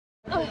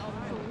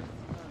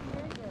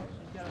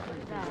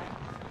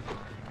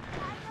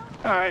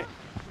All right,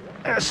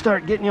 let's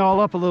start getting y'all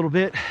up a little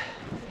bit.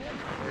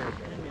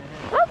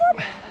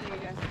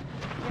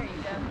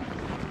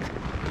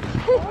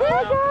 Woo!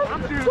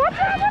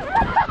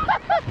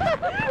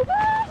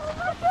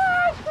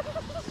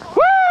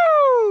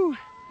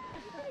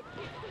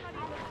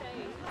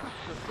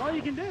 That's all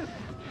you can do.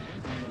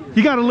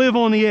 You got to live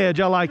on the edge.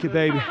 I like it,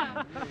 baby.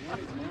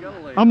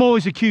 I'm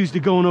always accused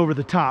of going over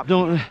the top.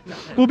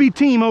 We'll be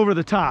team over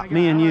the top,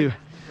 me and you.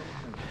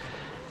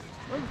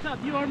 Over the top,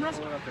 you arm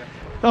wrestle?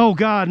 Oh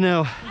God,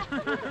 no.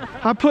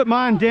 I put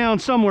mine down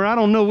somewhere. I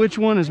don't know which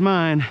one is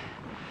mine.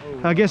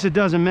 I guess it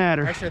doesn't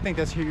matter. Actually, I think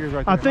that's yours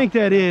right there. I think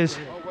that is.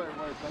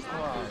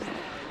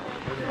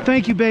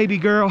 Thank you, baby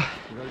girl.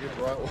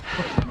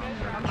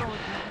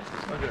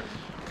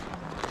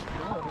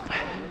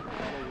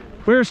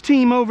 Where's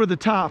team over the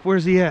top?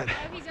 Where's he at?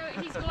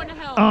 He's going to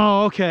help.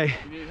 Oh, okay.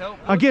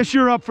 I guess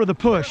you're up for the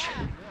push.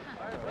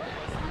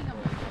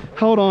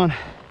 Hold on.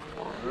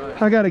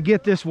 I got to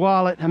get this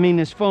wallet,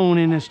 this phone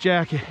in this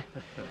jacket.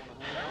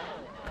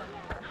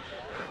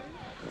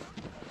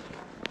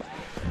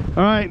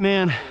 All right,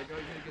 man.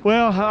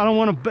 Well, I don't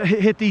want to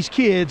hit these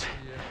kids.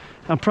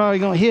 I'm probably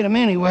going to hit them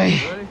anyway.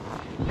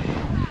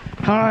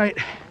 All right.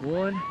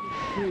 1,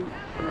 2.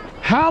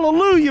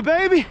 Hallelujah,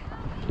 baby.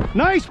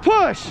 Nice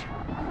push.